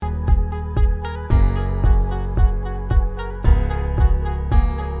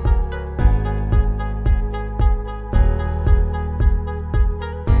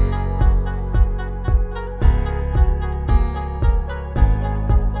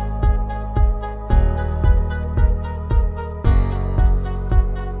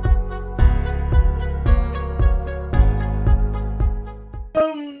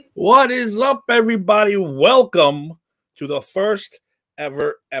What is up, everybody? Welcome to the first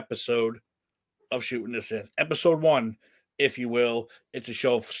ever episode of Shootin' the Sith. Episode 1, if you will. It's a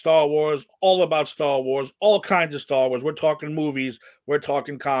show for Star Wars, all about Star Wars, all kinds of Star Wars. We're talking movies, we're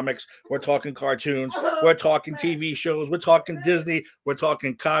talking comics, we're talking cartoons, we're talking TV shows, we're talking Disney, we're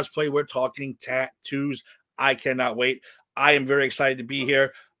talking cosplay, we're talking tattoos. I cannot wait. I am very excited to be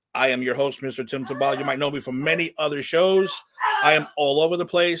here. I am your host, Mr. Tim Tabal. You might know me from many other shows. I am all over the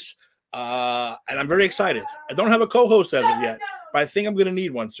place, and I'm very excited. I don't have a co-host as of yet, but I think I'm going to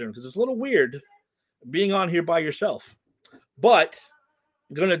need one soon because it's a little weird being on here by yourself. But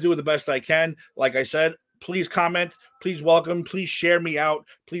I'm going to do the best I can. Like I said, please comment, please welcome, please share me out,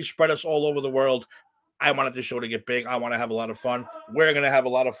 please spread us all over the world. I wanted the show to get big. I want to have a lot of fun. We're going to have a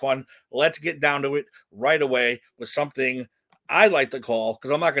lot of fun. Let's get down to it right away with something I like to call,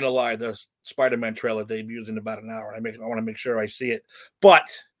 because I'm not going to lie, the Spider-Man trailer debuts in about an hour. I want to make sure I see it. But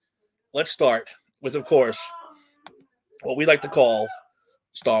let's start with, of course, what we like to call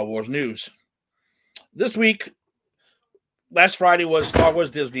Star Wars news. This week, last Friday was Star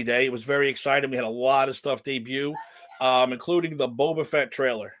Wars Disney Day. It was very exciting. We had a lot of stuff debut, including the Boba Fett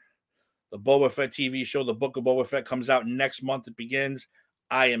trailer. The Boba Fett TV show, the Book of Boba Fett, comes out next month. It begins.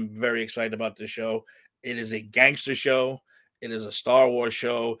 I am very excited about this show. It is a gangster show. It is a Star Wars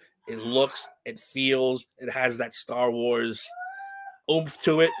show. It looks, it feels, it has that Star Wars oomph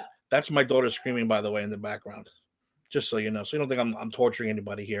to it. That's my daughter screaming, by the way, in the background. Just so you know. So you don't think I'm torturing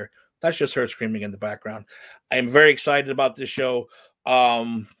anybody here. That's just her screaming in the background. I am very excited about this show.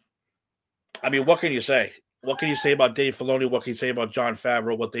 What can you say? What can you say about Dave Filoni? What can you say about Jon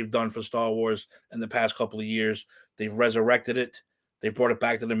Favreau? What they've done for Star Wars in the past couple of years? They've resurrected it. They've brought it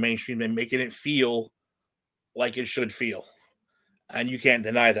back to the mainstream and making it feel like it should feel. And you can't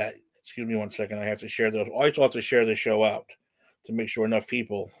deny that. Excuse me one second. I have to share those. I also have to share the show out to make sure enough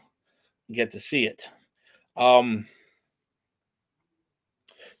people get to see it.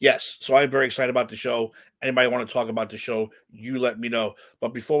 Yes, so I'm very excited about the show. Anybody want to talk about the show, you let me know.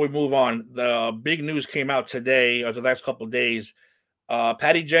 But before we move on, the big news came out today, or the last couple of days.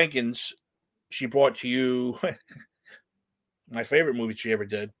 Patty Jenkins, she brought to you my favorite movie she ever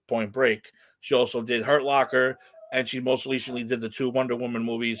did, Point Break. She also did Hurt Locker, and she most recently did the 2 Wonder Woman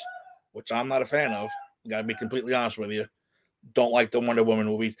movies, which I'm not a fan of. Gotta be completely honest with you. Don't like the Wonder Woman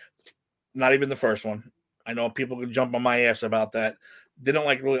movies. Not even the first one. I know people can jump on my ass about that.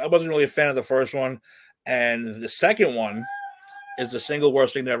 I wasn't really a fan of the first one. And the second one is the single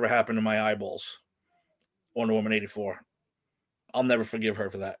worst thing that ever happened to my eyeballs. Wonder Woman 84. I'll never forgive her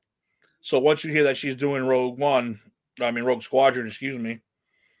for that. So once you hear that she's doing Rogue Squadron,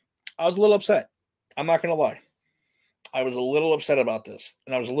 I was a little upset. I'm not going to lie. I was a little upset about this,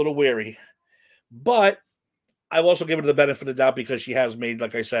 and I was a little weary. But I've also given her the benefit of the doubt because she has made,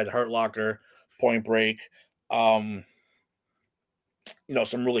 like I said, Hurt Locker, Point Break, some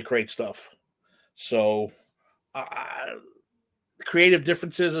really great stuff. So, creative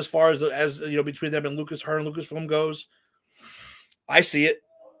differences as far as between them and her and Lucasfilm goes, I see it.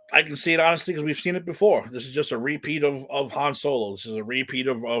 I can see it honestly because we've seen it before. This is just a repeat of Han Solo. This is a repeat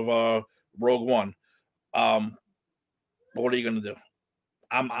of Rogue One. But what are you going to do?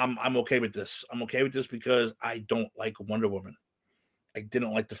 I'm okay with this. I'm okay with this because I don't like Wonder Woman. I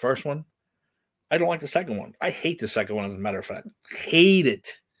didn't like the first one. I don't like the second one. I hate the second one, as a matter of fact. Hate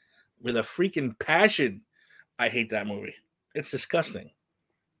it with a freaking passion. I hate that movie. It's disgusting.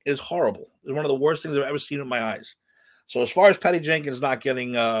 It is horrible. It's one of the worst things I've ever seen with my eyes. So as far as Patty Jenkins not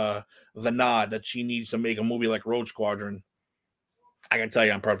getting the nod that she needs to make a movie like Rogue Squadron, I can tell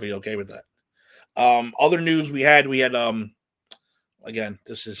you I'm perfectly okay with that. Other news we had again,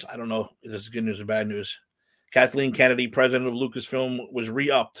 I don't know if this is good news or bad news. Kathleen Kennedy, president of Lucasfilm, was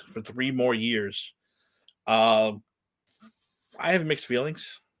re-upped for 3 more years. I have mixed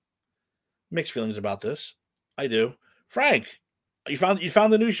feelings. Mixed feelings about this. I do. Frank, you found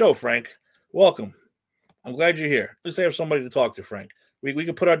the new show, Frank. Welcome. I'm glad you're here. Let's have somebody to talk to, Frank. We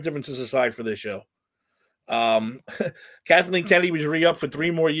can put our differences aside for this show. Kathleen Kennedy was re-upped for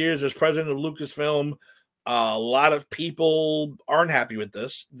 3 more years as president of Lucasfilm. A lot of people aren't happy with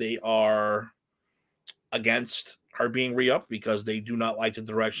this. They are against her being re-upped because they do not like the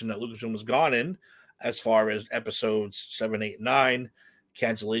direction that Lucasfilm has gone in as far as episodes 7, 8, 9,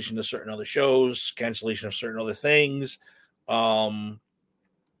 cancellation of certain other shows, cancellation of certain other things. Gil,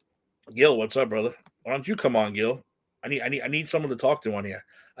 what's up, brother? Why don't you come on, Gil? I need someone to talk to on here.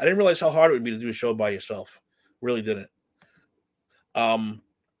 I didn't realize how hard it would be to do a show by yourself. Really didn't.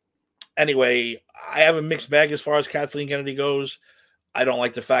 Anyway, I have a mixed bag as far as Kathleen Kennedy goes. I don't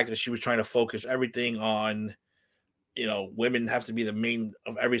like the fact that she was trying to focus everything on women have to be the main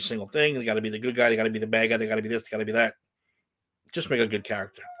of every single thing. They got to be the good guy. They got to be the bad guy. They got to be this. They got to be that. Just make a good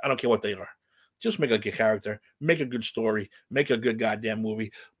character. I don't care what they are. Just make a good character. Make a good story. Make a good goddamn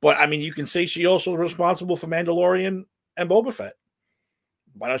movie. But, I mean, you can say she also responsible for Mandalorian and Boba Fett.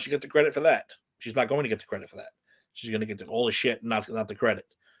 Why don't she get the credit for that? She's not going to get the credit for that. She's going to get all the shit, not the credit.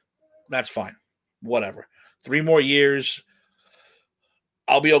 That's fine. Whatever. 3 more years.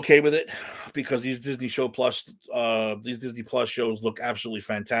 I'll be okay with it because these Disney Plus shows look absolutely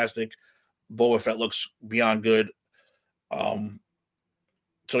fantastic. Boba Fett looks beyond good.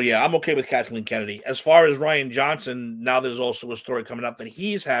 So yeah, I'm okay with Kathleen Kennedy. As far as Rian Johnson, now there's also a story coming up that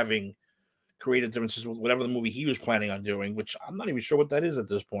he's having creative differences with whatever the movie he was planning on doing, which I'm not even sure what that is at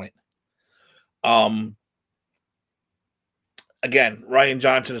this point. Again, Rian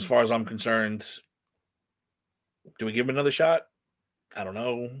Johnson, as far as I'm concerned, do we give him another shot? I don't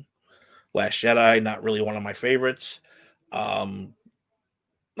know. Last Jedi, not really one of my favorites. Not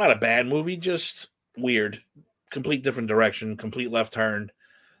a bad movie, just weird. Complete different direction, complete left turn.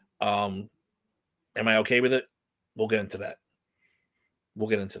 Am I okay with it? We'll get into that. We're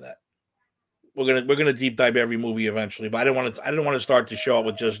gonna deep dive every movie eventually, but I didn't want to start the show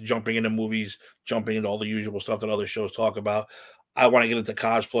with just jumping into movies, jumping into all the usual stuff that other shows talk about. I want to get into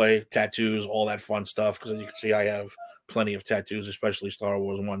cosplay, tattoos, all that fun stuff, because you can see I have plenty of tattoos, especially Star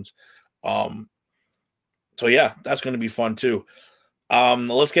Wars ones. So yeah, that's going to be fun too.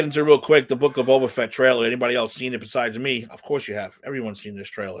 Let's get into real quick the Book of Boba Fett trailer. Anybody else seen it besides me? Of course you have. Everyone's seen this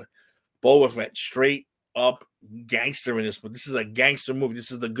trailer. Boba Fett, straight up gangster in this, but this is a gangster movie.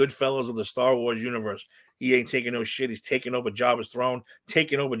 This is the Goodfellas of the Star Wars universe. He ain't taking no shit. He's taking over Jabba's throne,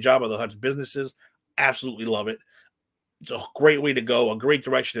 taking over Jabba the Hutt's businesses. Absolutely love it. It's a great way to go, a great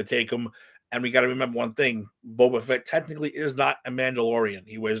direction to take him. And we got to remember one thing: Boba Fett technically is not a Mandalorian.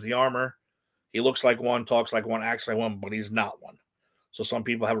 He wears the armor. He looks like one, talks like one, acts like one, but he's not one. So some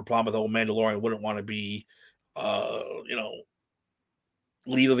people have a problem with the old Mandalorian, wouldn't want to be,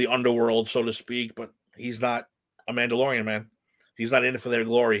 lead of the underworld, so to speak, but he's not a Mandalorian, man. He's not in it for their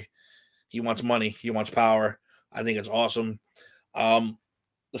glory. He wants money. He wants power. I think it's awesome. The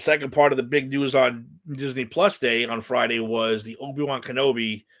second part of the big news on Disney Plus Day on Friday was the Obi-Wan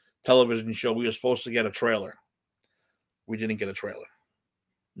Kenobi television show. We were supposed to get a trailer. We didn't get a trailer.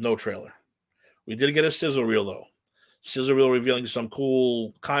 No trailer. We did get a sizzle reel, though. Sizzle reel revealing some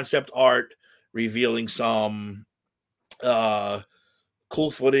cool concept art, revealing some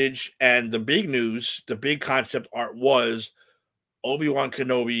cool footage, and the big news, the big concept art was Obi-Wan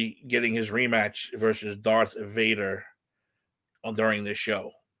Kenobi getting his rematch versus Darth Vader during this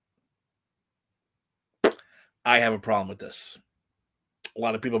show. I have a problem with this. A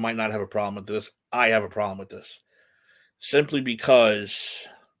lot of people might not have a problem with this. I have a problem with this. Simply because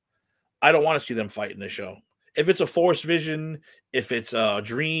I don't want to see them fight in this show. If it's a forced vision, if it's a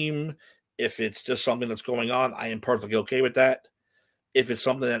dream, if it's just something that's going on, I am perfectly okay with that. If it's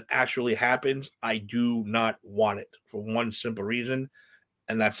something that actually happens, I do not want it for one simple reason.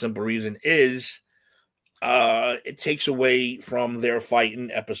 And that simple reason is it takes away from their fight in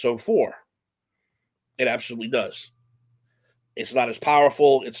episode 4. It absolutely does. It's not as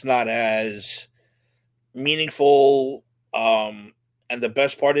powerful. It's not as meaningful. And the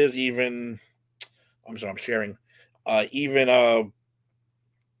best part is even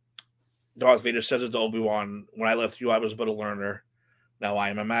Darth Vader says it to Obi-Wan, when I left you, I was but a learner. Now I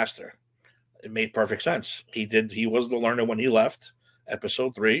am a master. It made perfect sense. He was the learner when he left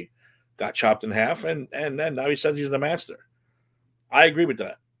episode 3, got chopped in half, and then now he says he's the master. I agree with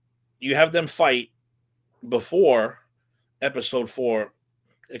that. You have them fight before episode 4,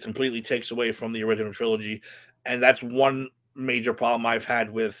 it completely takes away from the original trilogy. And that's one major problem I've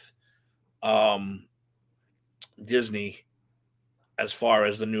had with Disney as far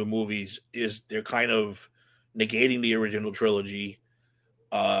as the new movies is they're kind of negating the original trilogy,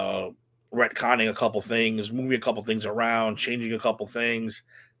 retconning a couple things, moving a couple things around, changing a couple things.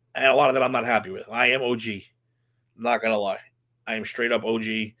 And a lot of that I'm not happy with. I am OG. I'm not going to lie. I am straight up OG.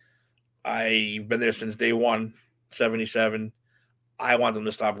 I've been there since day one, 77. I want them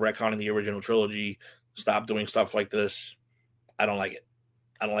to stop retconning the original trilogy, stop doing stuff like this. I don't like it.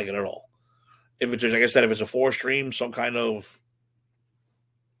 I don't like it at all. If it's just, like I said, if it's a 4-stream, some kind of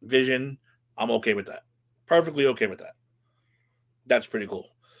vision, I'm okay with that. Perfectly okay with that. That's pretty cool.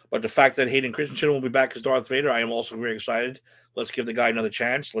 But the fact that Hayden Christensen will be back as Darth Vader, I am also very excited. Let's give the guy another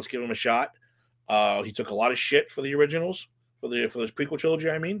chance. Let's give him a shot. He took a lot of shit for the originals, for this prequel trilogy,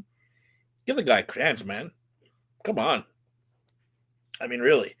 I mean. Give the guy a chance, man. Come on. I mean,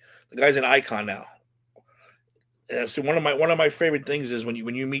 really. The guy's an icon now. So one of my favorite things is when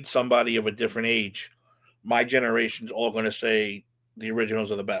you meet somebody of a different age, my generation's all going to say the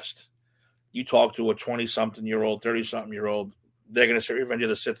originals are the best. You talk to a 20-something-year-old, 30-something-year-old, they're going to say Revenge of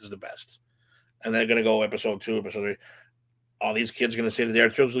the Sith is the best. And they're going to go episode 2, episode 3. Are these kids going to say that their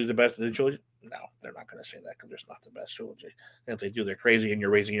trilogy is the best of the trilogy? No, they're not going to say that because it's not the best trilogy. And if they do, they're crazy and you're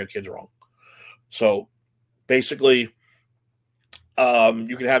raising your kids wrong. So basically,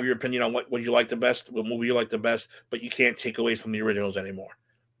 you can have your opinion on what you like the best, what movie you like the best, but you can't take away from the originals anymore.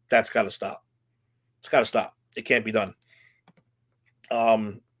 That's got to stop. It's got to stop. It can't be done.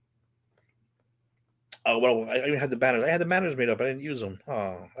 Well, I even had the banners. I had the banners made up. I didn't use them.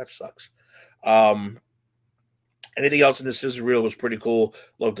 Oh, that sucks. Anything else in this scissor reel was pretty cool.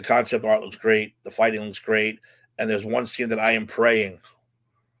 Look, the concept art looks great. The fighting looks great. And there's one scene that I am praying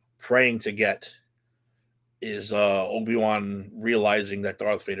to get is Obi-Wan realizing that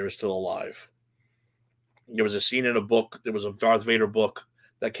Darth Vader is still alive. There was a scene in a book. There was a Darth Vader book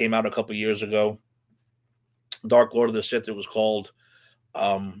that came out a couple years ago. Dark Lord of the Sith, it was called.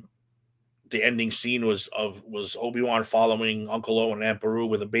 The ending scene was Obi-Wan following Uncle Owen and Aunt Beru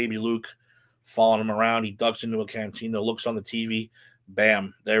with a baby Luke, following him around. He ducks into a cantina, looks on the TV.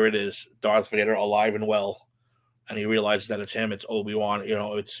 Bam, there it is. Darth Vader alive and well. And he realizes that it's him. It's Obi-Wan.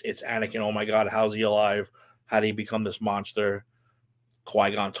 It's Anakin. Oh, my God, how's he alive? How did he become this monster?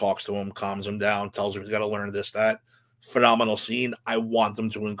 Qui-Gon talks to him, calms him down, tells him he's got to learn this, that. Phenomenal scene. I want them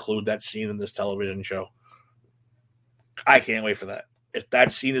to include that scene in this television show. I can't wait for that. If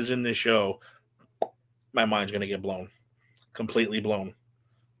that scene is in this show, my mind's going to get blown. Completely blown.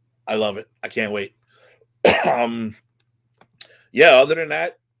 I love it. I can't wait. Other than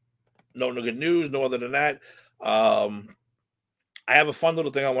that, no good news. No other than that. I have a fun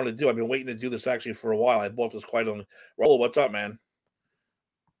little thing I want to do. I've been waiting to do this actually for a while. I bought this quite on. Rollo, what's up, man?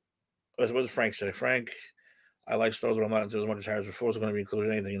 What does Frank say? Frank, I like Star Wars, but I'm not into as much as Harrison Ford is going to be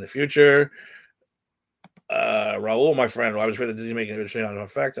included in anything in the future. Raul, my friend, I was afraid that Disney making it on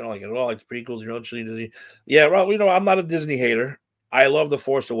effect. I don't like it at all. I like the prequels, Disney. Yeah, Raul, I'm not a Disney hater. I love The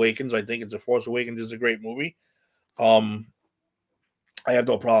Force Awakens. I think The Force Awakens is a great movie. I have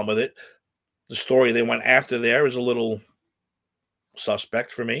no problem with it. The story they went after there is a little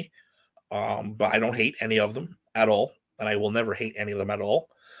suspect for me. But I don't hate any of them at all. And I will never hate any of them at all.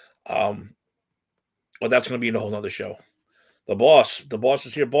 But that's going to be a whole nother show. The boss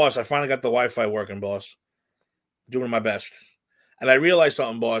is here. Boss, I finally got the Wi-Fi working, boss. Doing my best. And I realized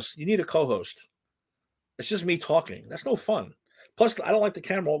something, boss. You need a co-host. It's just me talking. That's no fun. Plus, I don't like the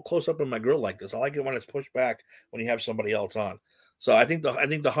camera all close up in my grill like this. I like it when it's pushed back when you have somebody else on. So I think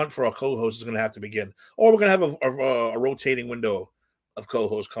the hunt for a co-host is going to have to begin. Or we're going to have a rotating window of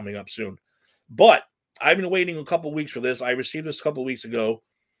co-hosts coming up soon. But I've been waiting a couple weeks for this. I received this a couple weeks ago.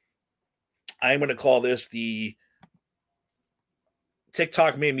 I'm going to call this the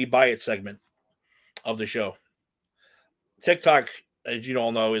TikTok made me buy it segment of the show. TikTok, as you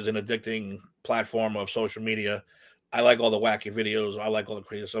all know, is an addicting platform of social media. I like all the wacky videos. I like all the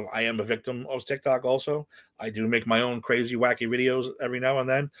crazy stuff. I am a victim of TikTok also. I do make my own crazy, wacky videos every now and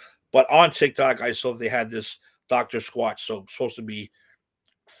then. But on TikTok, I saw they had this Dr. Squatch soap, supposed to be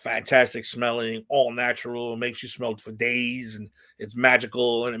fantastic smelling, all natural. It makes you smell for days, and it's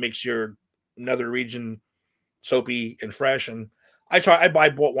magical, and it makes your nether region soapy and fresh. And I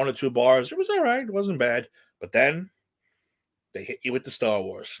bought 1 or 2 bars. It was all right. It wasn't bad. But then they hit you with the Star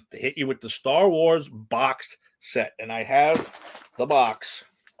Wars. They hit you with the Star Wars boxed set. And I have the box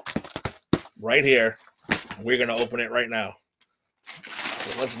right here. We're going to open it right now.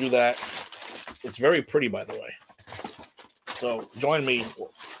 So let's do that. It's very pretty, by the way. So join me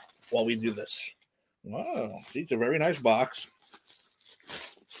while we do this. Wow. See, it's a very nice box.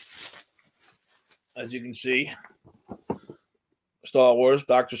 As you can see, Star Wars,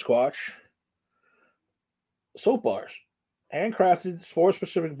 Dr. Squatch, soap bars. Handcrafted for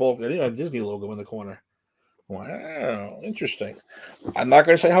specific bulk. I think a Disney logo in the corner. Wow, interesting. I'm not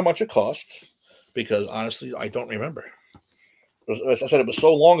going to say how much it costs because honestly, I don't remember. As I said, it was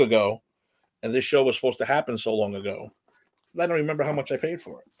so long ago, and this show was supposed to happen so long ago. I don't remember how much I paid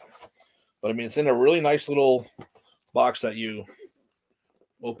for it. But I mean, it's in a really nice little box that you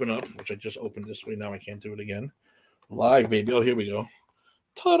open up, which I just opened this way. Now I can't do it again. Live, baby. Oh, here we go.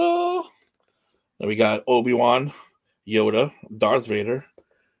 Ta-da! Now we got Obi-Wan, Yoda, Darth Vader,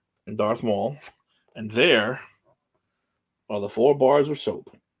 and Darth Maul. And there are the 4 bars of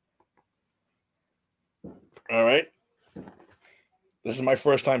soap. All right. This is my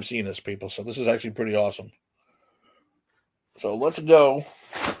first time seeing this, people. So this is actually pretty awesome. So let's go.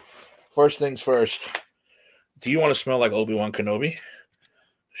 First things first. Do you want to smell like Obi-Wan Kenobi?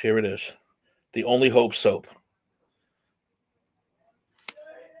 Here it is. The Only Hope soap.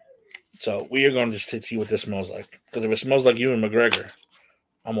 So we are going to just see what this smells like. Because if it smells like Ewan McGregor,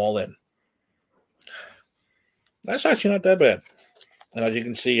 I'm all in. That's actually not that bad. And as you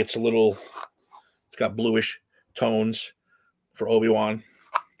can see, it's got bluish tones for Obi-Wan,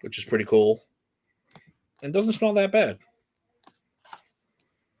 which is pretty cool. And doesn't smell that bad.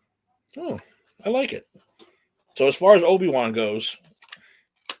 Oh, I like it. So as far as Obi-Wan goes,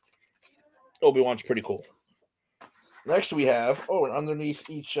 Obi-Wan's pretty cool. Next we have, and underneath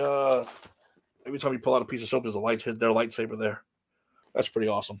each, every time you pull out a piece of soap, there's a lightsaber there. That's pretty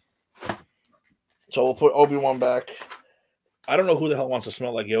awesome. So we'll put Obi-Wan back. I don't know who the hell wants to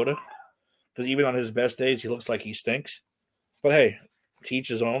smell like Yoda, because even on his best days, he looks like he stinks. But hey, to each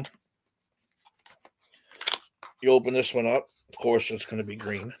his own. You open this one up. Of course, it's going to be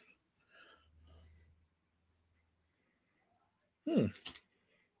green.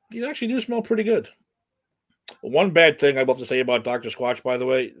 These actually do smell pretty good. One bad thing I'd love to say about Dr. Squatch, by the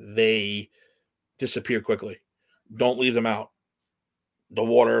way, they disappear quickly. Don't leave them out. The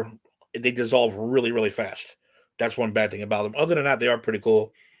water, they dissolve really, really fast. That's one bad thing about them. Other than that, they are pretty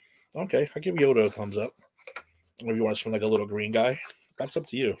cool. Okay, I'll give Yoda a thumbs up. Or if you want to smell like a little green guy, that's up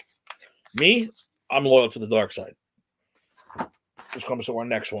to you. Me, I'm loyal to the dark side. This comes to our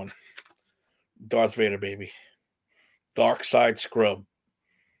next one. Darth Vader, baby. Dark side scrub.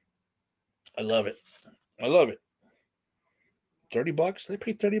 I love it. I love it. $30? They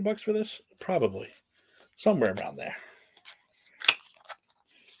paid $30 for this? Probably. Somewhere around there.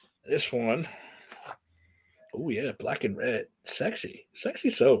 This one. Oh, yeah. Black and red. Sexy.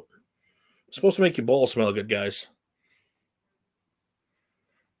 Sexy soap. It's supposed to make your balls smell good, guys.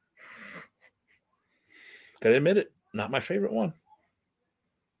 Gotta admit it. Not my favorite one.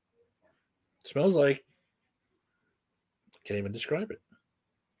 Smells like. Can't even describe it.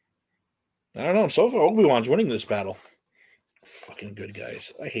 I don't know. So far, Obi-Wan's winning this battle. Fucking good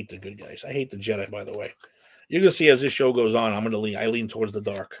guys. I hate the good guys. I hate the Jedi, by the way. You're going to see as this show goes on, I lean towards the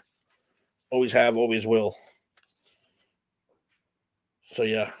dark. Always have, always will. So,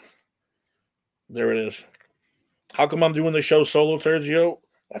 yeah. There it is. How come I'm doing the show solo, Sergio?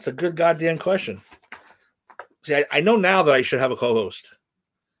 That's a good goddamn question. See, I know now that I should have a co-host.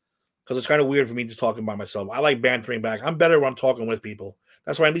 Because it's kind of weird for me just talking by myself. I like bantering back. I'm better when I'm talking with people.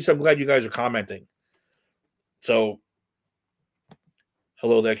 That's why at least I'm glad you guys are commenting. So,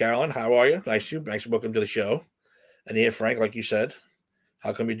 hello there, Carolyn. How are you? Nice welcome to the show. And here, Frank, like you said,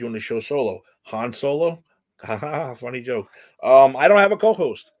 how come you're doing the show solo? Han Solo? Funny joke. I don't have a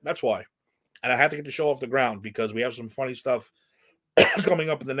co-host. That's why. And I have to get the show off the ground because we have some funny stuff coming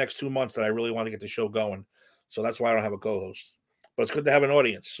up in the next 2 months that I really want to get the show going. So that's why I don't have a co-host. But it's good to have an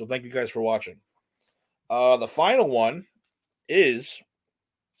audience. So thank you guys for watching. The final one is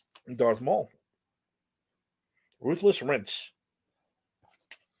Darth Maul. Ruthless Rinse.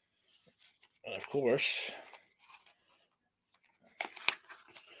 And of course,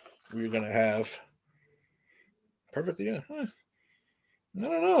 we're going to have perfectly. Yeah. I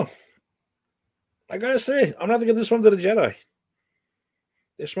don't know. I got to say, I'm going to have to get this one to the Jedi.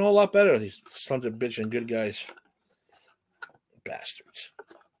 They smell a lot better, these sons of bitch and good guys. Bastards.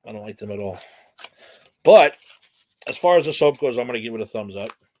 I don't like them at all. But as far as the soap goes, I'm going to give it a thumbs up.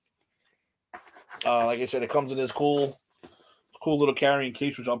 Like I said, it comes in this cool little carrying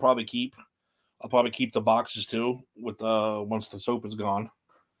case, which I'll probably keep. I'll probably keep the boxes too, with once the soap is gone.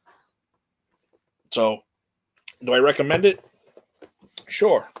 So, do I recommend it?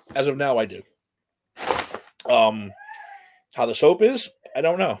 Sure. As of now, I do. How the soap is, I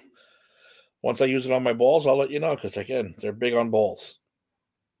don't know. Once I use it on my balls, I'll let you know, because again, they're big on balls.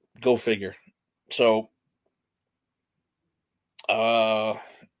 Go figure. So, yeah,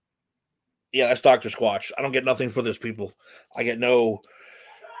 that's Dr. Squatch. I don't get nothing for this, people. I get no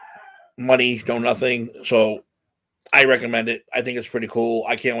money, no nothing. So, I recommend it. I think it's pretty cool.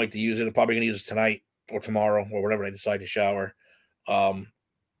 I can't wait to use it. I'm probably going to use it tonight or tomorrow or whenever I decide to shower. So,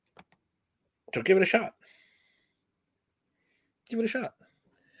 give it a shot. Give it a shot.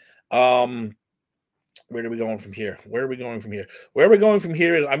 Where are we going from here? Where are we going from here? Where we're going from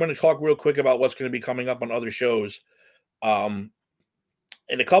here is I'm going to talk real quick about what's going to be coming up on other shows. In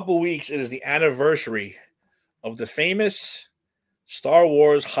a couple weeks, it is the anniversary of the famous Star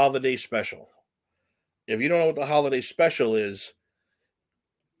Wars Holiday Special. If you don't know what the Holiday Special is,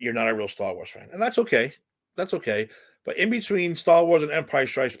 you're not a real Star Wars fan. And that's okay. That's okay. But in between Star Wars and Empire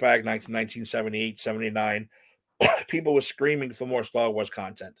Strikes Back, 1978, 79, people were screaming for more Star Wars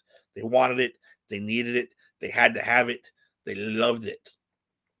content. They wanted it. They needed it. They had to have it. They loved it.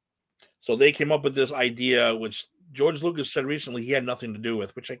 So they came up with this idea, which George Lucas said recently he had nothing to do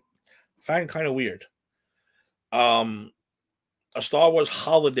with, which I find kind of weird. a Star Wars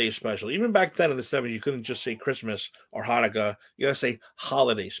holiday special. Even back then in the 70s, you couldn't just say Christmas or Hanukkah. You got to say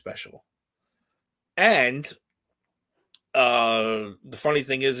holiday special. And the funny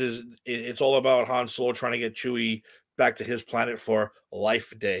thing is it's all about Han Solo trying to get Chewie back to his planet for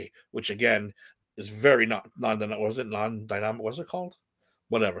Life Day, which again is very non-dynamic. What's it called?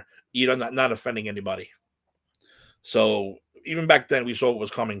 Whatever. You know, not offending anybody. So even back then, we saw what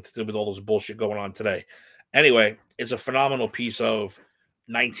was coming with all this bullshit going on today. Anyway, it's a phenomenal piece of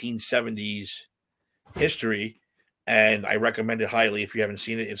 1970s history, and I recommend it highly. If you haven't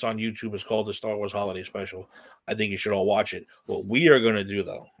seen it, it's on YouTube. It's called the Star Wars Holiday Special. I think you should all watch it. What we are going to do,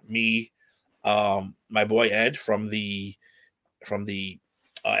 though, me, my boy Ed from the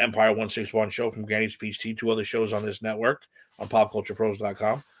Empire 161 show from Granny's PhD, two other shows on this network on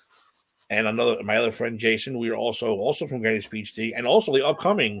popculturepros.com. And my other friend Jason, we are also from Granny's PhD, and also the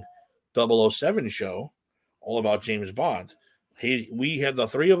upcoming 007 show, all about James Bond. We have the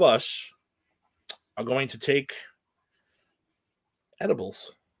three of us are going to take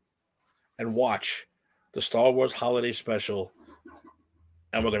edibles and watch the Star Wars Holiday Special,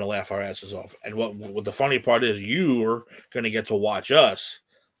 and we're going to laugh our asses off. And what the funny part is, you're going to get to watch us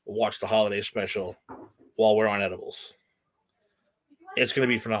watch the Holiday Special while we're on edibles. It's going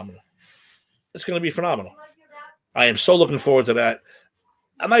to be phenomenal. It's going to be phenomenal. I am so looking forward to that.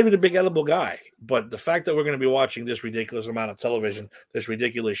 I'm not even a big edible guy, but the fact that we're going to be watching this ridiculous amount of television, this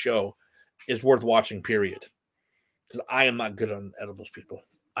ridiculous show, is worth watching, period. Because I am not good on edibles, people.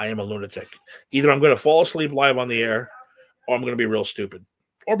 I am a lunatic. Either I'm going to fall asleep live on the air, or I'm going to be real stupid.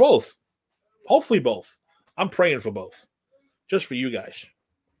 Or both. Hopefully both. I'm praying for both. Just for you guys.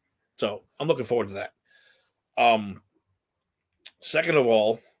 So I'm looking forward to that. Second of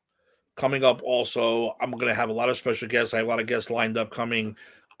all, coming up also, I'm going to have a lot of special guests. I have a lot of guests lined up coming.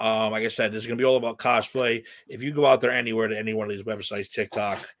 Like I said, this is going to be all about cosplay. If you go out there anywhere to any one of these websites,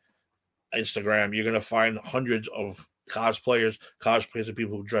 TikTok, Instagram, you're going to find hundreds of cosplayers of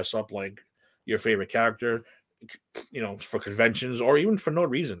people who dress up like your favorite character, for conventions or even for no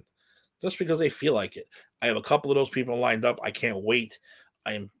reason, just because they feel like it. I have a couple of those people lined up. I can't wait.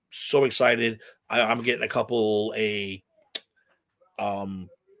 I am so excited. I'm getting a couple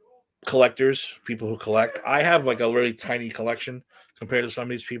collectors, people who collect. I have like a really tiny collection compared to some of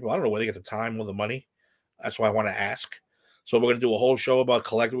these people. I don't know where they get the time or the money. That's why I want to ask. So we're going to do a whole show about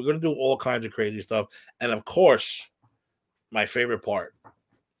collecting. We're going to do all kinds of crazy stuff. And of course, my favorite part,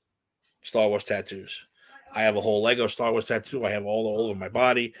 Star Wars tattoos. I have a whole Lego Star Wars tattoo. I have all over my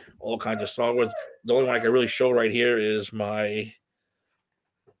body, all kinds of Star Wars. The only one I can really show right here is my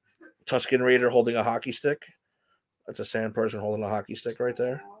Tusken Raider holding a hockey stick. That's a sand person holding a hockey stick right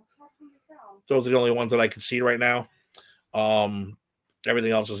there. Those are the only ones that I can see right now.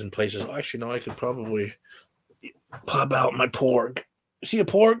 Everything else is in places. Actually, no, I could probably pop out my porg. See a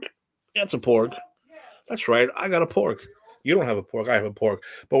porg? That's a porg. That's right. I got a porg. You don't have a porg. I have a porg.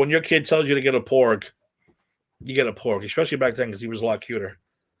 But when your kid tells you to get a porg, you get a porg, especially back then because he was a lot cuter.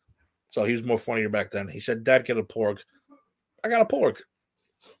 So he was more funnier back then. He said, Dad, get a porg. I got a porg.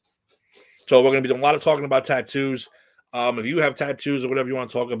 So we're going to be doing a lot of talking about tattoos. If you have tattoos or whatever you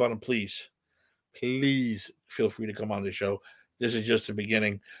want to talk about them, please feel free to come on the show. This is just the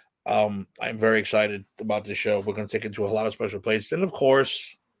beginning. I'm very excited about this show. We're going to take it to a lot of special places. And of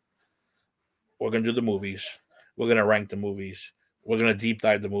course, we're going to do the movies. We're going to rank the movies. We're going to deep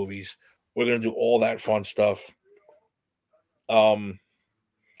dive the movies. We're going to do all that fun stuff. We're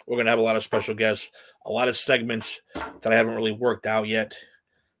going to have a lot of special guests, a lot of segments that I haven't really worked out yet.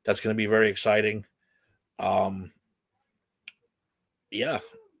 That's going to be very exciting. Yeah.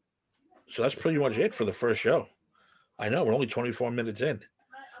 So that's pretty much it for the first show. I know we're only 24 minutes in,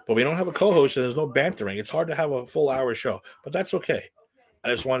 but we don't have a co-host and there's no bantering. It's hard to have a full hour show, but that's okay. I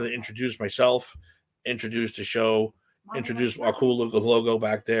just wanted to introduce myself, introduce the show, introduce our cool logo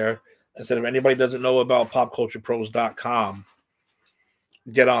back there. I said, if anybody doesn't know about popculturepros.com,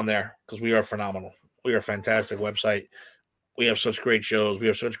 get on there because we are phenomenal. We are a fantastic website. We have such great shows. We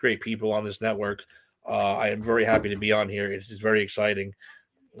have such great people on this network. I am very happy to be on here. It's very exciting.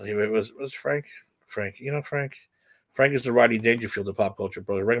 It was Frank. Frank is the Rodney Dangerfield of Pop Culture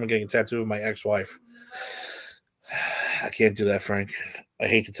Bros. I recommend getting a tattoo of my ex-wife. I can't do that, Frank. I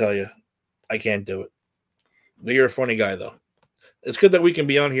hate to tell you. I can't do it. But you're a funny guy, though. It's good that we can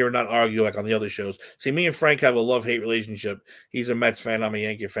be on here and not argue like on the other shows. See, me and Frank have a love-hate relationship. He's a Mets fan. I'm a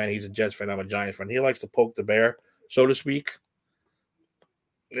Yankee fan. He's a Jets fan. I'm a Giants fan. He likes to poke the bear, so to speak.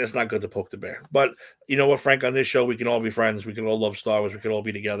 It's not good to poke the bear. But you know what, Frank? On this show, we can all be friends. We can all love Star Wars. We can all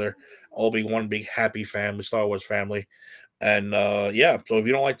be together. All be one big happy family, Star Wars family. And, yeah, so if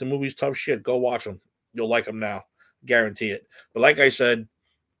you don't like the movies, tough shit. Go watch them. You'll like them now. guarantee it. But like I said,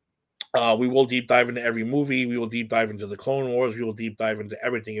 we will deep dive into every movie. We will deep dive into the Clone Wars. We will deep dive into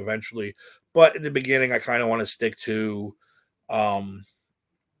everything eventually. But in the beginning, I kind of want to stick to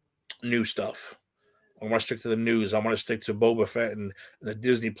new stuff. I want to stick to the news. I want to stick to Boba Fett and the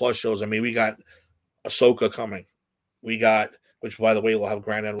Disney Plus shows. I mean, we got Ahsoka coming. We got, which by the way, will have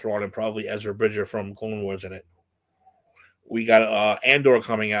Grand Admiral Thrawn and probably Ezra Bridger from Clone Wars in it. We got Andor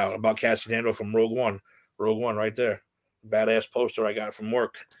coming out about Cassian Andor from Rogue One. Rogue One right there. Badass poster I got from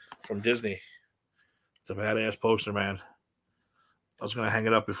work from Disney. It's a badass poster, man. I was going to hang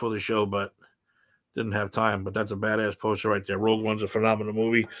it up before the show, but didn't have time. But that's a badass poster right there. Rogue One's a phenomenal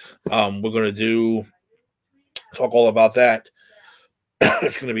movie. We're going to talk all about that.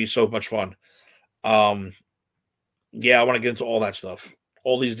 It's going to be so much fun. Yeah, I want to get into all that stuff.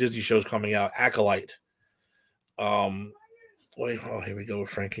 All these Disney shows coming out. Acolyte. Here we go with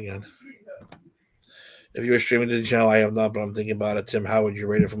Frank again. If you were streaming to the channel, I have not, but I'm thinking about it. Tim, how would you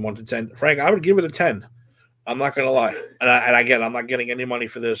rate it from 1 to 10? Frank, I would give it a 10. I'm not going to lie. And again, I'm not getting any money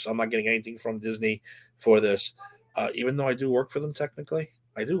for this. I'm not getting anything from Disney for this. Even though I do work for them, technically.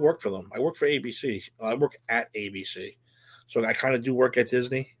 I do work for them. I work for ABC. I work at ABC. So I kind of do work at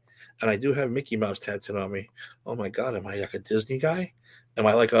Disney. And I do have Mickey Mouse tattooed on me. Oh my God, am I like a Disney guy? Am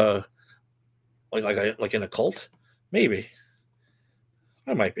I like in a cult? Maybe.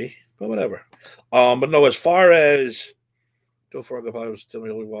 I might be, but whatever. But no, as far as Joe Fargo probably was telling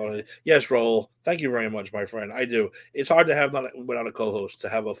me what we wanted. Yes, Raul. Thank you very much, my friend. I do. It's hard to have without a co-host to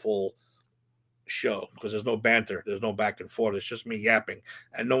have a full show because there's no banter, there's no back and forth. It's just me yapping,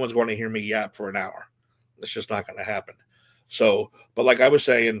 and no one's going to hear me yap for an hour. It's just not going to happen. So, but like I was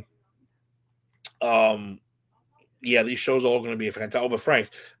saying, yeah, these shows are all going to be fantastic. But Frank,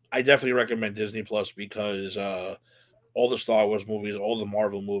 I definitely recommend Disney Plus because all the Star Wars movies, all the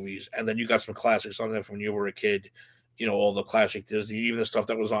Marvel movies, and then you got some classics on there from when you were a kid. You know, all the classic Disney, even the stuff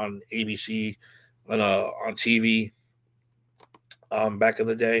that was on ABC and on TV back in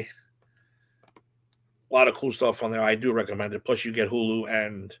the day. A lot of cool stuff on there. I do recommend it. Plus, you get Hulu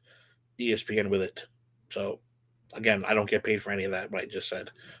and ESPN with it. So, again, I don't get paid for any of that, what I just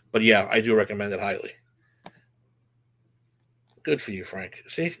said. But yeah, I do recommend it highly. Good for you, Frank.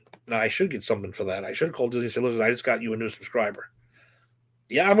 See? Now, I should get something for that. I should call Disney and say, listen, I just got you a new subscriber.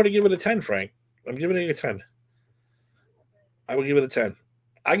 Yeah, I'm going to give it a 10, Frank. I'm giving it a 10. I would give it a 10.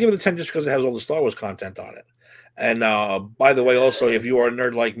 I give it a 10 just because it has all the Star Wars content on it. And by the way, also, if you are a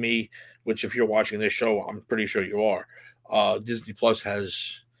nerd like me, which if you're watching this show, I'm pretty sure you are, Disney Plus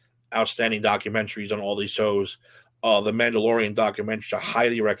has outstanding documentaries on all these shows. The Mandalorian documentaries I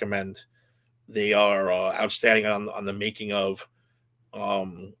highly recommend. They are outstanding on the making of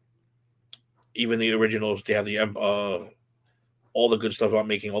even the originals. They have the all the good stuff about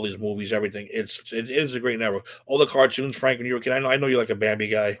making all these movies, everything. It is a great network. All the cartoons, Frank, when you were a kid, I know you're like a Bambi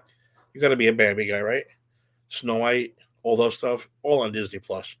guy. You got to be a Bambi guy, right? Snow White, all those stuff, all on Disney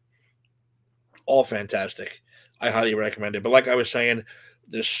Plus. All fantastic. I highly recommend it. But like I was saying,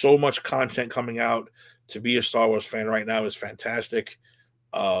 there's so much content coming out. To be a Star Wars fan right now is fantastic.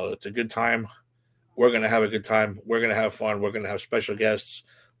 It's a good time. We're going to have a good time. We're going to have fun. We're going to have special guests.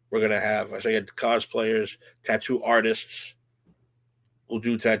 We're going to have, as I said, cosplayers, tattoo artists who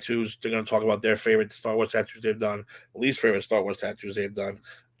do tattoos. They're going to talk about their favorite Star Wars tattoos they've done, least favorite Star Wars tattoos they've done.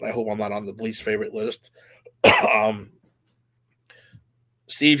 And I hope I'm not on the least favorite list.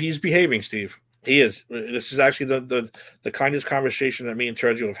 Steve, he's behaving, Steve. He is. This is actually the kindest conversation that me and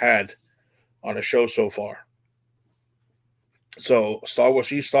Sergio have had on a show so far. So Star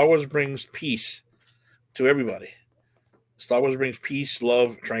Wars brings peace to everybody. Star Wars brings peace,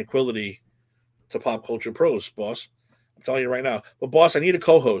 love, tranquility to pop culture pros, boss. I'm telling you right now. But boss, I need a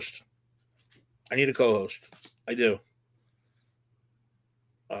co-host. I do.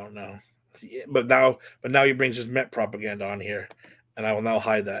 Oh no. Yeah, but now he brings his Met propaganda on here. And I will now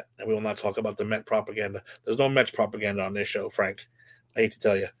hide that. And we will not talk about the Met propaganda. There's no Mets propaganda on this show, Frank. I hate to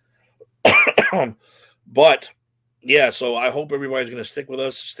tell you. But yeah, so I hope everybody's going to stick with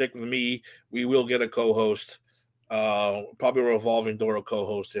us, stick with me. We will get a co-host, probably a revolving door of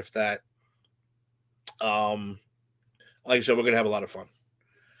co-host, if that. Like I said, we're going to have a lot of fun.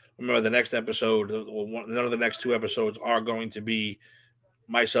 Remember, the next episode, none of the next two episodes are going to be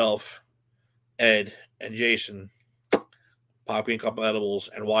myself, Ed, and Jason popping a couple edibles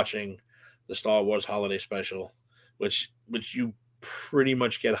and watching the Star Wars Holiday Special, which you pretty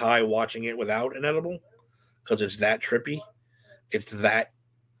much get high watching it without an edible because it's that trippy. It's that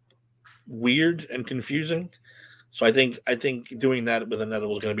weird and confusing. So I think doing that with an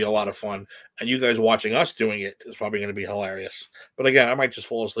edible is going to be a lot of fun. And you guys watching us doing it is probably going to be hilarious. But again, I might just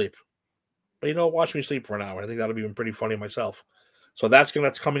fall asleep. But watch me sleep for an hour. I think that'll be pretty funny myself. So that's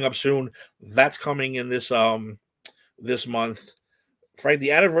coming up soon. That's coming in this month. Frank,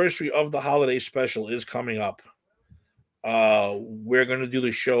 the anniversary of the holiday special is coming up. We're gonna do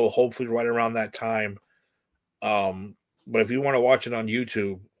the show hopefully right around that time. But if you want to watch it on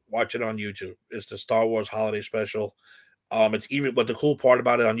YouTube, watch it on YouTube. It's the Star Wars holiday special. But the cool part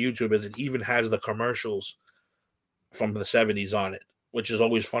about it on YouTube is it even has the commercials from the 70s on it, which is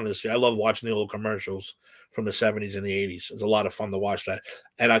always fun to see. I love watching the old commercials from the 70s and the 80s. It's a lot of fun to watch that.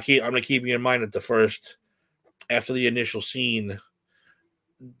 And I'm gonna keep you in mind that after the initial scene,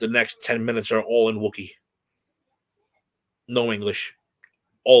 the next 10 minutes are all in Wookiee. No English,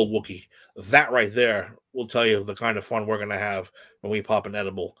 all Wookiee. That right there will tell you the kind of fun we're going to have when we pop an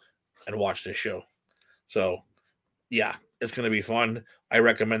edible and watch this show. So, yeah, it's going to be fun. I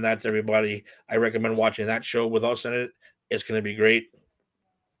recommend that to everybody. I recommend watching that show with us in it. It's going to be great.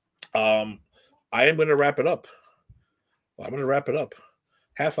 I am going to wrap it up.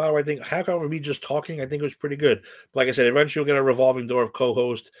 Half hour of me just talking, I think it was pretty good. But like I said, eventually we'll get a revolving door of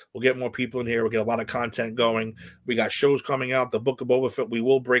co-host. We'll get more people in here. We'll get a lot of content going. We got shows coming out. The Book of Boba Fett, we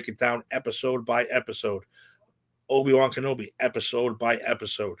will break it down episode by episode. Obi-Wan Kenobi, episode by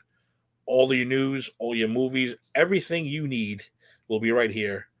episode. All your news, all your movies, everything you need will be right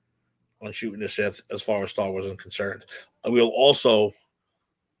here on Shootin' the Sith as far as Star Wars is concerned. We'll also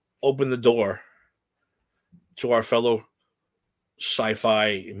open the door to our fellow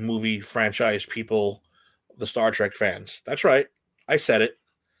sci-fi movie franchise people, the Star Trek fans. That's right. I said it.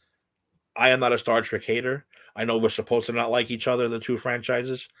 I am not a Star Trek hater. I know we're supposed to not like each other, the two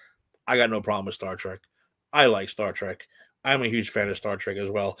franchises. I got no problem with Star Trek. I like Star Trek. I'm a huge fan of Star Trek as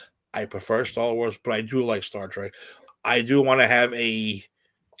well. I prefer Star Wars, but I do like Star Trek. I do want to have a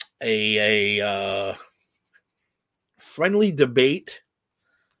friendly debate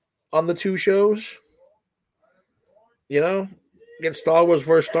on the two shows. Get Star Wars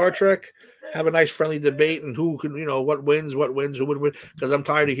versus Star Trek, have a nice friendly debate, and who can, what wins, who would win. Because I'm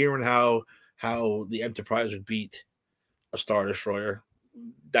tired of hearing how the Enterprise would beat a Star Destroyer.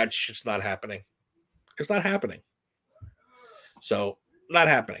 That shit's not happening. It's not happening. So, not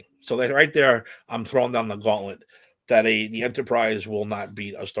happening. So that right there, I'm throwing down the gauntlet that the Enterprise will not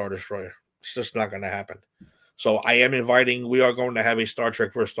beat a Star Destroyer. It's just not going to happen. So I am inviting. We are going to have a Star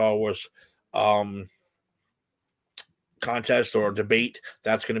Trek versus Star Wars contest or debate.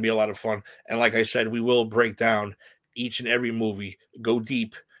 That's going to be a lot of fun. And like I said, we will break down each and every movie, go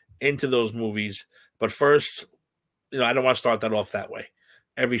deep into those movies. But first, I don't want to start that off that way.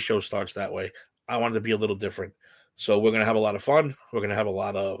 Every show starts that way. I want it to be a little different. So we're going to have a lot of fun. We're going to have a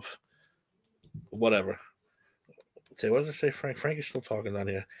lot of whatever. What does it say, Frank? Frank is still talking down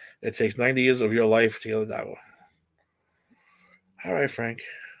here. It takes 90 years of your life to go that way. All right, Frank.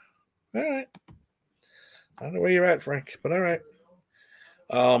 All right. I don't know where you're at, Frank, but all right.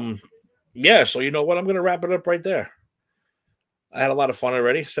 Yeah, so you know what? I'm going to wrap it up right there. I had a lot of fun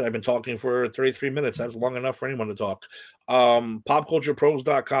already. I said I've been talking for 33 minutes. That's long enough for anyone to talk.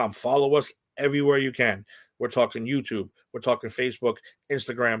 PopCulturePros.com. Follow us everywhere you can. We're talking YouTube. We're talking Facebook,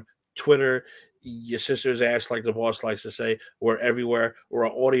 Instagram, Twitter. Your sister's ass, like the boss likes to say. We're everywhere. We're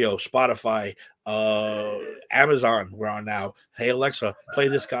on audio, Spotify, Amazon. We're on now. Hey, Alexa, play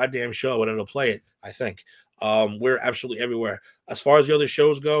this goddamn show, and it'll play it, I think. We're absolutely everywhere. As far as the other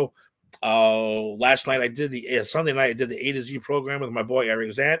shows go, last night I did Sunday night I did the A to Z program with my boy Eric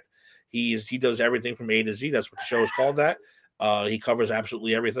Zant. He does everything from A to Z. That's what the show is called. That he covers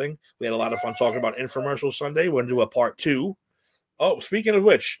absolutely everything. We had a lot of fun talking about infomercials Sunday. We're gonna do a part 2. Oh, speaking of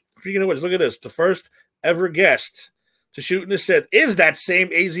which, look at this. The first ever guest to Shootin' the Sith is that same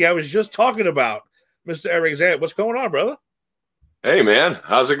AZ I was just talking about, Mr. Eric Zant. What's going on, brother? Hey, man.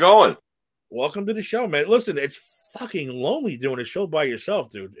 How's it going? Welcome to the show, man. Listen, it's fucking lonely doing a show by yourself,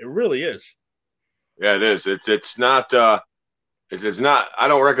 dude. It really is. Yeah, it is. It's not. It's not. I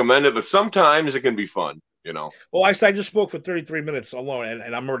don't recommend it, but sometimes it can be fun. Well, I just spoke for 33 minutes alone,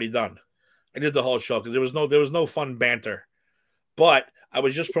 and I'm already done. I did the whole show because there was no fun banter, but I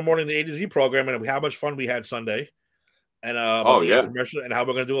was just promoting the A to Z program and how much fun we had Sunday, and information and how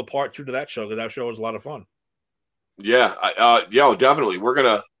we're gonna do a part 2 to that show because that show was a lot of fun. Yeah, definitely. We're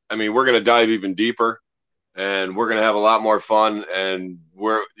gonna dive even deeper, and we're gonna have a lot more fun. And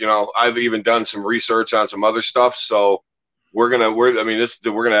I've even done some research on some other stuff. So we're gonna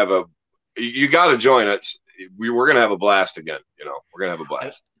have you got to join us. We're gonna have a blast again. We're gonna have a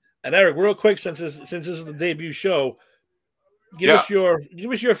blast. And Eric, real quick, since this is the debut show, give us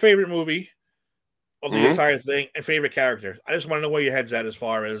your favorite movie of the entire thing and favorite character. I just want to know where your head's at as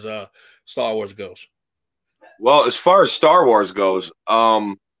far as Star Wars goes. Well, as far as Star Wars goes,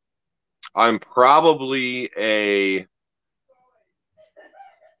 I'm probably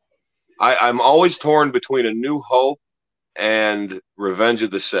I'm always torn between A New Hope and Revenge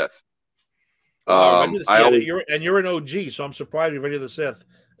of the Sith. Wow, Revenge of the Sith, I yeah, always, you're an OG, so I'm surprised Revenge of the Sith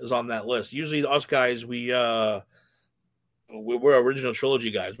is on that list. Usually, us guys, we're original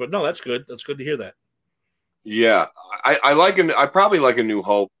trilogy guys, but no, that's good. That's good to hear that. yeah, I probably like A New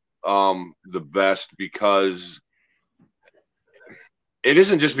Hope the best because it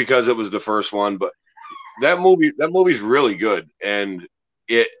isn't just because it was the first one, but that movie's really good, and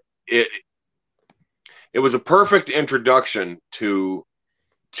it it it was a perfect introduction to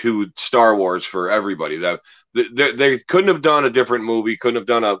Star Wars for everybody. That they couldn't have done a different movie, couldn't have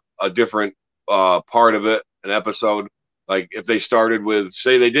done a different part of it, an episode. Like if they started with,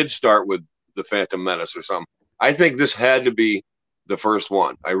 say, they did start with the Phantom Menace or something. I think this had to be the first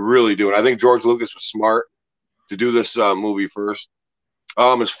one. I really do, and I think George Lucas was smart to do this movie first.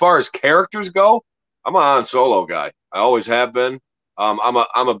 As far as characters go, I'm a Han Solo guy. I always have been.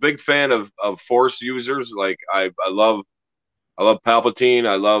 I'm a big fan of Force users. Like I love Palpatine.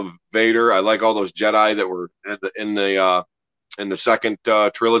 I love Vader. I like all those Jedi that were in the second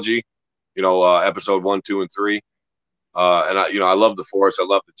trilogy. Episode 1, 2, and 3. And I love the Force. I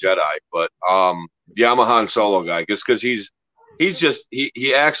love the Jedi. But yeah, I'm a Han Solo guy just because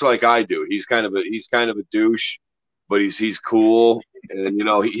he acts like I do. He's kind of a douche, but he's cool, and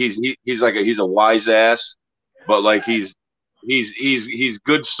he's a wise ass, but like he's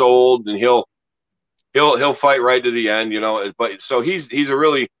good souled, and he'll fight right to the end, But so he's a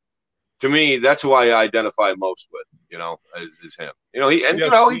really, to me, that's who I identify most with, is him. He's a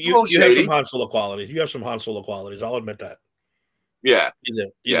little You have some shady. Han Solo qualities. You have some Han Solo qualities. I'll admit that. Yeah, You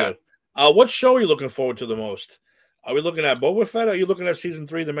do. You yeah. do. What show are you looking forward to the most? Are we looking at Boba Fett? Are you looking at season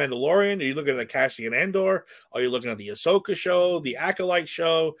 3 of The Mandalorian? Are you looking at Cassian Andor? Are you looking at the Ahsoka show, the Acolyte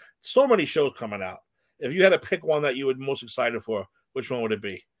show? So many shows coming out. If you had to pick one that you were most excited for, which one would it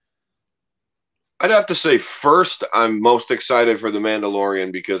be? I'd have to say first, I'm most excited for The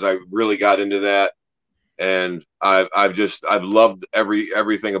Mandalorian because I really got into that, and I've loved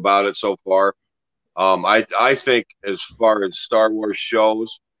everything about it so far. I think as far as Star Wars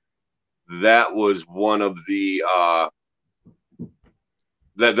shows, that was one of the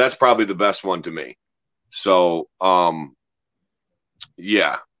that's probably the best one to me. So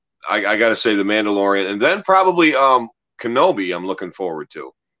yeah, I got to say The Mandalorian, and then probably Kenobi. I'm looking forward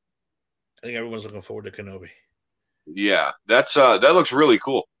to. I think everyone's looking forward to Kenobi. Yeah, that looks really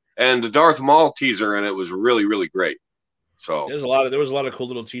cool, and the Darth Maul teaser in it was really really great. So there was a lot of cool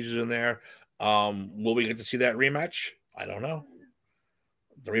little teasers in there. Will we get to see that rematch? I don't know.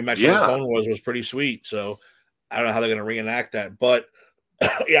 The rematch of the Clone Wars was pretty sweet, so I don't know how they're going to reenact that. But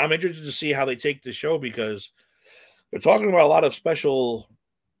yeah, I'm interested to see how they take the show because they're talking about a lot of special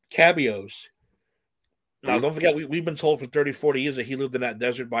cameos. Now, don't forget, we've been told for 30, 40 years that he lived in that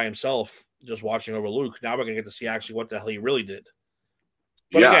desert by himself, just watching over Luke. Now we're going to get to see actually what the hell he really did.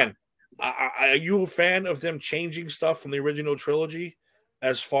 But again, are you a fan of them changing stuff from the original trilogy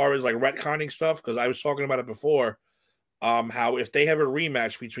as far as like retconning stuff? Because I was talking about it before. How if they have a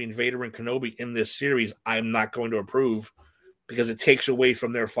rematch between Vader and Kenobi in this series, I'm not going to approve because it takes away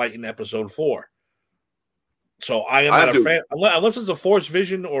from their fight in episode 4. So I am not a fan unless it's a Force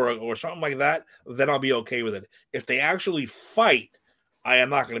vision or something like that. Then I'll be okay with it. If they actually fight, I am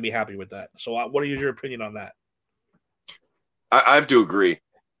not going to be happy with that. So, what is your opinion on that? I have to agree.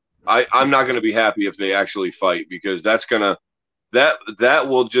 I'm not going to be happy if they actually fight because that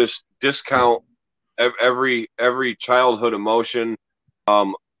will just discount every childhood emotion,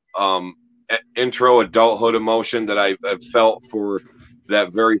 intro adulthood emotion that I've felt for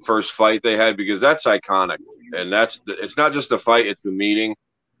that very first fight they had, because that's iconic. And it's not just the fight, it's the meeting.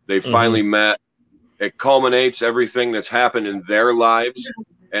 They finally met. It culminates everything that's happened in their lives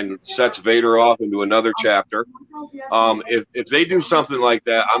and sets Vader off into another chapter. If they do something like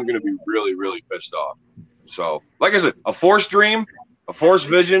that, I'm going to be really, really pissed off. So, like I said, a Force dream, a Force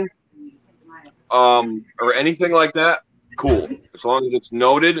vision, or anything like that, cool. As long as it's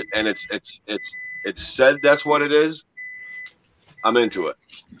noted and it's said that's what it is, I'm into it.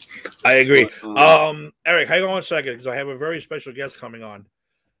 I agree. Eric, hang on a second because I have a very special guest coming on.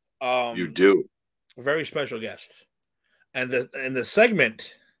 You do. A very special guest. And the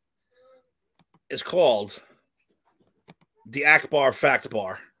segment is called the Akbar Fact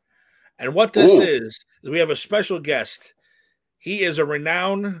Bar. And what this is we have a special guest. He is a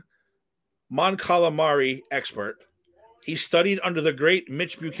renowned Mon Calamari expert. He studied under the great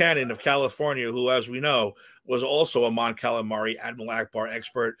Mitch Buchanan of California, who, as we know, was also a Mon Calamari Admiral Akbar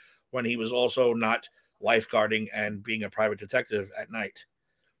expert when he was also not lifeguarding and being a private detective at night.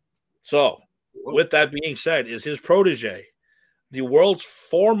 So, with that being said, is his protege, the world's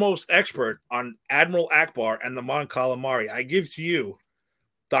foremost expert on Admiral Akbar and the Mon Calamari. I give to you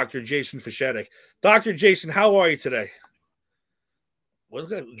Dr. Jason Fishetic. Dr. Jason, how are you today? What's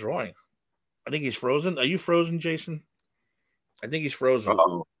that drawing? I think he's frozen. Are you frozen, Jason? I think he's frozen.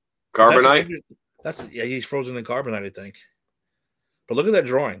 Carbonite? He's frozen in carbonite, I think. But look at that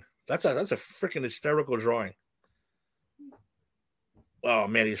drawing. That's a freaking hysterical drawing. Oh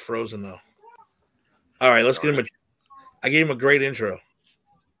man, he's frozen though. All right, let's get him I gave him a great intro.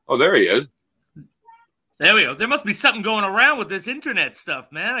 Oh, there he is. There we go. There must be something going around with this internet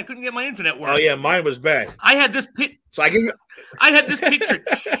stuff, man. I couldn't get my internet working. Oh yeah, mine was bad. I had this So I had this picture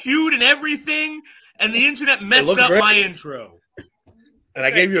queued and everything, and the internet messed up my intro. And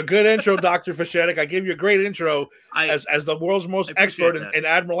I gave you a good intro, Dr. Fishetic. I gave you a great intro as the world's most expert in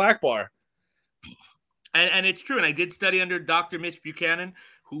Admiral Akbar. And it's true. And I did study under Dr. Mitch Buchanan,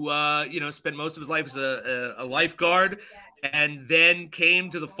 who spent most of his life as a lifeguard, and then came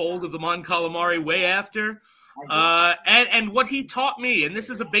to the fold of the Mon Calamari way after. And what he taught me, and this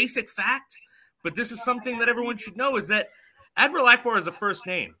is a basic fact, but this is something that everyone should know, is that Admiral Akbar is a first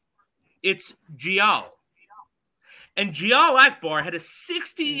name. It's Jial. And Jial Akbar had a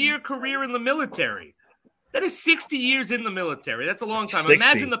 60-year career in the military. That is 60 years in the military. That's a long time. 60.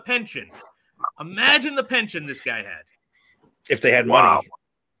 Imagine the pension. Imagine the pension this guy had. If they had money.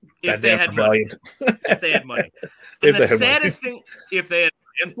 If they had money. If they had money. And the saddest thing,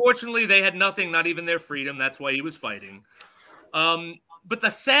 unfortunately, they had nothing, not even their freedom. That's why he was fighting. But the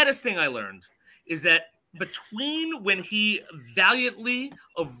saddest thing I learned is that between when he valiantly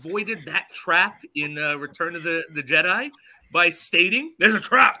avoided that trap in Return of the Jedi by stating, "There's a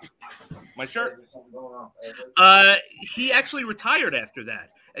trap," my shirt, he actually retired after that.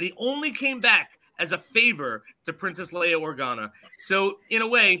 And he only came back as a favor to Princess Leia Organa. So, in a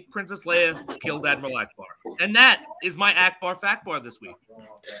way, Princess Leia killed Admiral Akbar. And that is my Akbar Fakbar this week.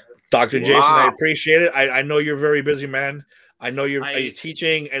 Dr. Jason, I appreciate it. I know you're a very busy man. I know you're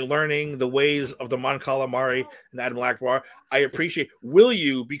teaching and learning the ways of the Mon Calamari and Admiral Akbar. I appreciate it. Will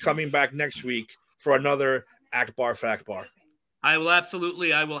you be coming back next week for another Akbar Fakbar? I will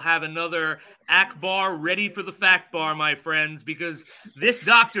absolutely. I will have another Akbar ready for the Fakbar, my friends, because this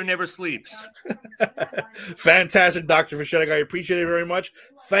doctor never sleeps. Fantastic, Dr. Fishetic. I appreciate it very much.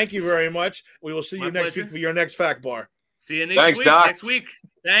 Thank you very much. We will see you next week for your next Fakbar. See you next week.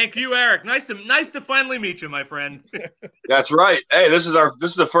 Thank you, Eric. Nice to finally meet you, my friend. That's right. Hey, this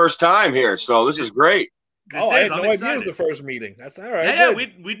is the first time here, so this is great. I had no idea it was the first meeting. That's all right. Yeah,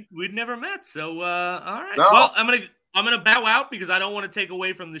 we'd never met. So all right. No. Well, I'm gonna bow out because I don't want to take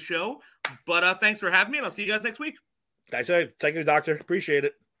away from the show. But thanks for having me, and I'll see you guys next week. That's right. Thank you, Doctor. Appreciate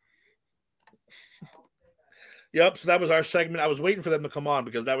it. Yep, so that was our segment. I was waiting for them to come on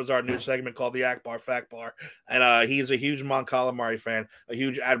because that was our new segment called the Akbar Fakbar. And he's a huge Mon Calamari fan, a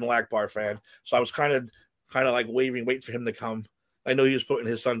huge Admiral Akbar fan. So I was kind of like waiting for him to come. I know he was putting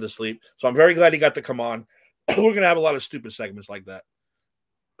his son to sleep. So I'm very glad he got to come on. We're going to have a lot of stupid segments like that.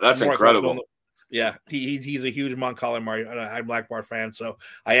 That's incredible. Yeah, he's a huge Mon Calamari Admiral Akbar fan. So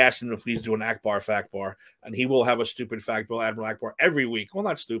I asked him to please do an Akbar Fakbar. And he will have a stupid fact about Admiral Akbar every week. Well,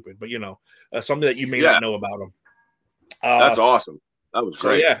 not stupid, but, something that you may not know about him. That's awesome. That was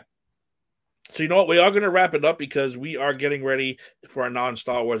great. So you know what? We are going to wrap it up because we are getting ready for a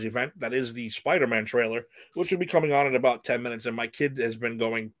non-Star Wars event. That is the Spider-Man trailer, which will be coming on in about 10 minutes. And my kid has been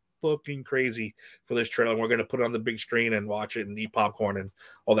going fucking crazy for this trailer. And we're going to put it on the big screen and watch it and eat popcorn and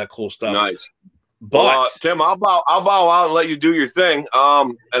all that cool stuff. Nice. But Tim, I'll bow out and let you do your thing.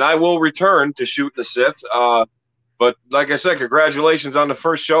 And I will return to Shootin' the Sith. But like I said, congratulations on the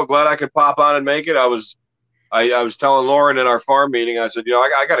first show. Glad I could pop on and make it. I was telling Lauren in our farm meeting, I said,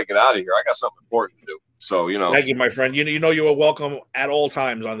 I got to get out of here. I got something important to do. So, Thank you, my friend. You are welcome at all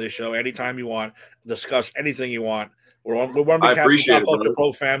times on this show. Anytime you want, discuss anything you want. We're one big happy Pop Culture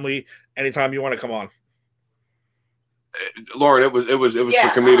Pro family. Anytime you want to come on. Lauren, it was for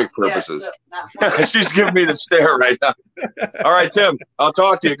comedic purposes. She's giving me the stare right now. All right, Tim, I'll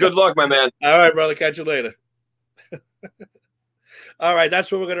talk to you. Good luck, my man. All right, brother. Catch you later. All right,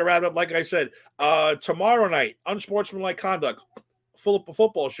 that's what we're going to wrap up. Like I said, tomorrow night, Unsportsmanlike Conduct,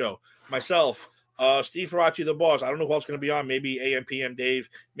 football show. Myself, Steve Faraci, the boss. I don't know who else is going to be on. Maybe AMPM Dave.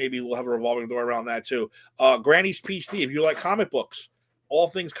 Maybe we'll have a revolving door around that too. Granny's PC. If you like comic books, all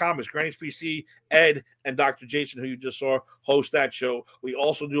things comics, Granny's PC, Ed and Dr. Jason, who you just saw, host that show. We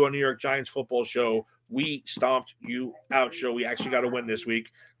also do a New York Giants football show We stomped you out show. We actually got a win this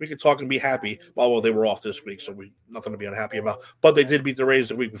week. We could talk and be happy. Well, they were off this week, so we nothing to be unhappy about. But they did beat the Rays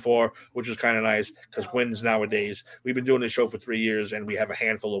the week before, which was kind of nice because wins nowadays. We've been doing this show for 3 years, and we have a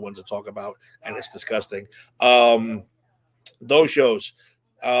handful of wins to talk about, and it's disgusting. Those shows.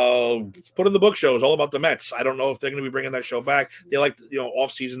 Put in the book shows all about the Mets. I don't know if they're going to be bringing that show back. They like,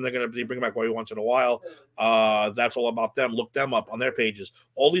 off season, they're going to be bringing back every once in a while. That's all about them. Look them up on their pages.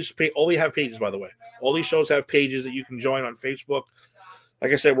 All they have pages, by the way. All these shows have pages that you can join on Facebook.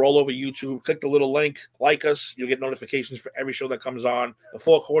 Like I said, we're all over YouTube. Click the little link, like us. You'll get notifications for every show that comes on. The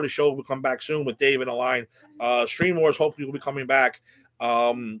 4 quarter show will come back soon with Dave and Align. Stream Wars hopefully will be coming back.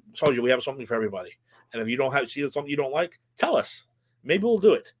 Told you we have something for everybody. And if you don't see something you don't like, tell us. Maybe we'll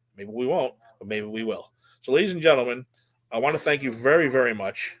do it. Maybe we won't, but maybe we will. So, ladies and gentlemen, I want to thank you very, very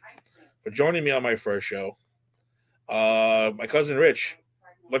much for joining me on my first show. My cousin Rich,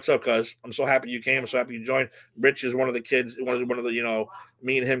 what's up, cuz? I'm so happy you came. I'm so happy you joined. Rich is one of the kids, one of the,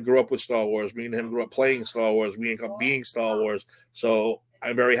 me and him grew up with Star Wars. Me and him grew up playing Star Wars. We ended up being Star Wars. So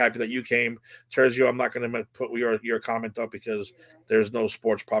I'm very happy that you came. Terzio, I'm not going to put your comment up because there's no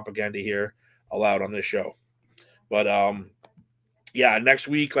sports propaganda here allowed on this show. But, yeah, next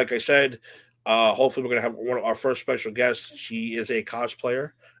week, like I said, hopefully we're going to have one of our first special guests. She is a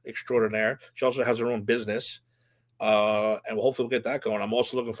cosplayer extraordinaire. She also has her own business, and hopefully we'll get that going. I'm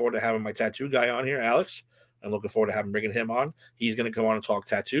also looking forward to having my tattoo guy on here, Alex. I'm looking forward to bringing him on. He's going to come on and talk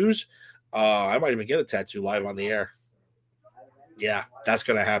tattoos. I might even get a tattoo live on the air. Yeah, that's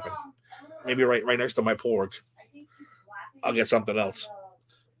going to happen. Maybe right next to my porg. I'll get something else.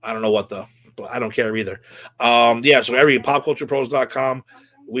 I don't know what though. But I don't care either. Yeah, so popculturepros.com.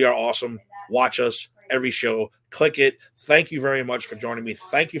 We are awesome. Watch us every show. Click it. Thank you very much for joining me.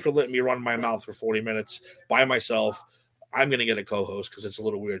 Thank you for letting me run my mouth for 40 minutes by myself. I'm going to get a co-host because it's a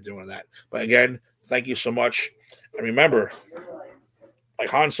little weird doing that. But again, thank you so much. And remember, like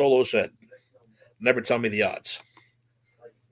Han Solo said, never tell me the odds.